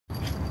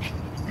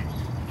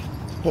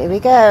Here we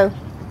go.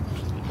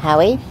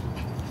 Howie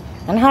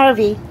and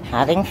Harvey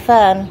having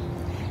fun,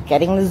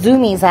 getting the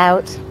zoomies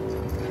out.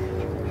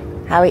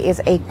 Howie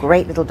is a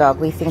great little dog.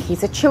 We think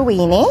he's a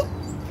Chi-weenie.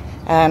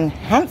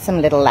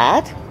 Handsome little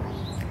lad.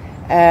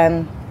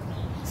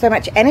 So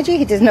much energy,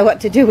 he doesn't know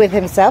what to do with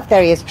himself.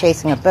 There he is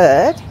chasing a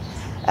bird.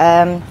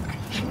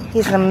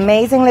 He's an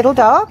amazing little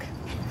dog,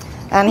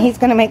 and he's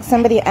going to make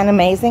somebody an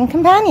amazing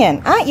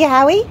companion. Aren't you,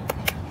 Howie?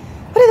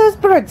 What are those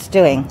birds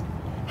doing?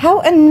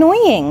 How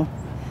annoying.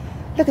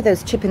 Look at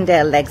those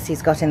Chippendale legs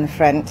he's got in the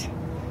front.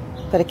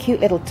 Got a cute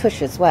little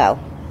tush as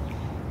well.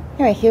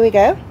 Anyway, here we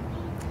go.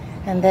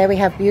 And there we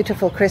have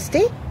beautiful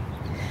Christie.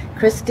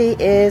 Christie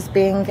is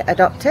being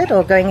adopted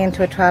or going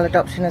into a trial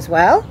adoption as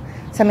well.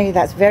 Somebody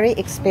that's very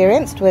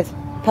experienced with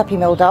puppy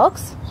mill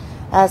dogs,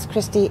 as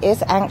Christie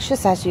is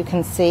anxious, as you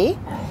can see.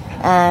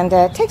 And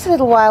it takes a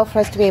little while for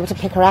us to be able to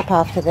pick her up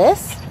after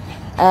this.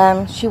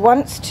 She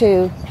wants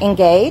to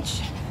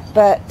engage,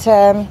 but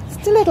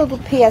still a little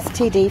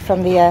PSTD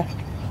from the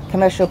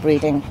commercial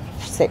breeding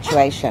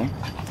situation.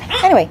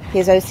 Anyway,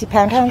 here's OC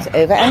Pound Hounds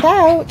over and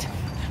out.